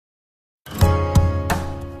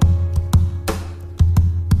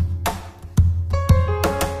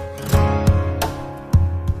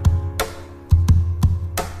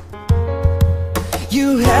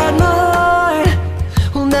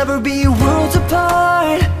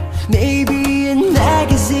apart, maybe in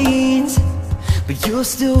magazines, but you'll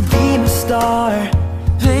still be my star.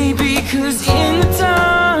 Baby, 'cause in the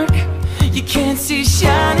dark you can't see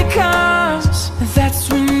shiny cars. That's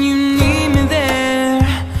when you need me there.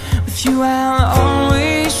 With you I'll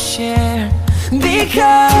always share.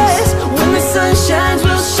 Because when the sun shines,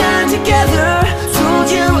 we'll shine together. Told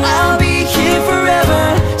you I'll be here forever.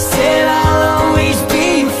 Said I'll always be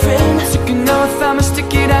your friend. Took an oath I'ma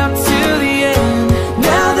stick it out till the end.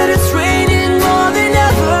 Now that it's raining more than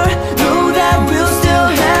ever, know that we'll still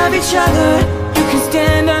have each other. You can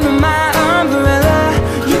stand under my umbrella.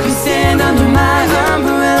 You can stand under my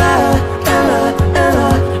umbrella. Ella, Ella,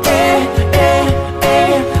 eh, eh,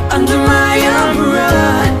 eh. Under my umbrella.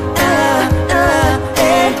 Ella, Ella,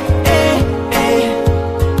 eh, eh, eh.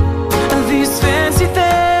 These fancy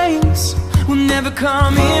things will never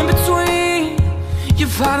come in between.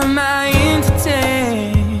 You're part of my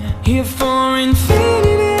entity, here for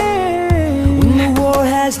infinity. When the war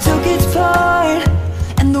has took its part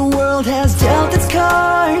and the world has dealt its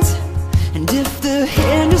cards, and if the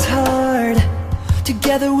hand is hard,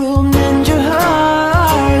 together we'll mend your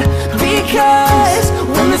heart. Because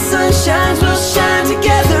when the sun shines, we'll shine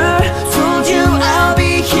together. Told you I'll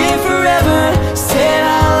be here forever. Said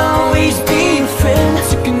I'll always be your friend.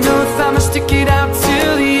 Took an oath I'ma stick it out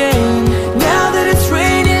till the end. Now that it's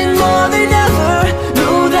raining more than ever,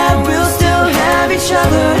 know that we'll still have each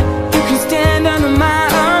other. You can stand under my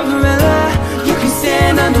umbrella. You can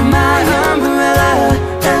stand under my umbrella.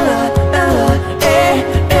 Ella, Ella, eh,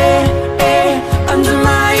 eh, eh. Under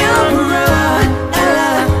my umbrella.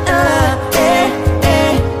 Ella, Ella, eh,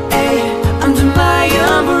 eh, eh. Under my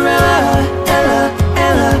umbrella. Ella,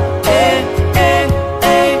 Ella, eh, eh,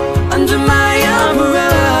 eh. Under my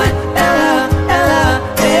umbrella. Ella, Ella,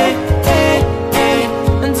 eh, eh, eh.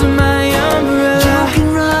 Under my umbrella. You can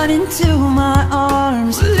run into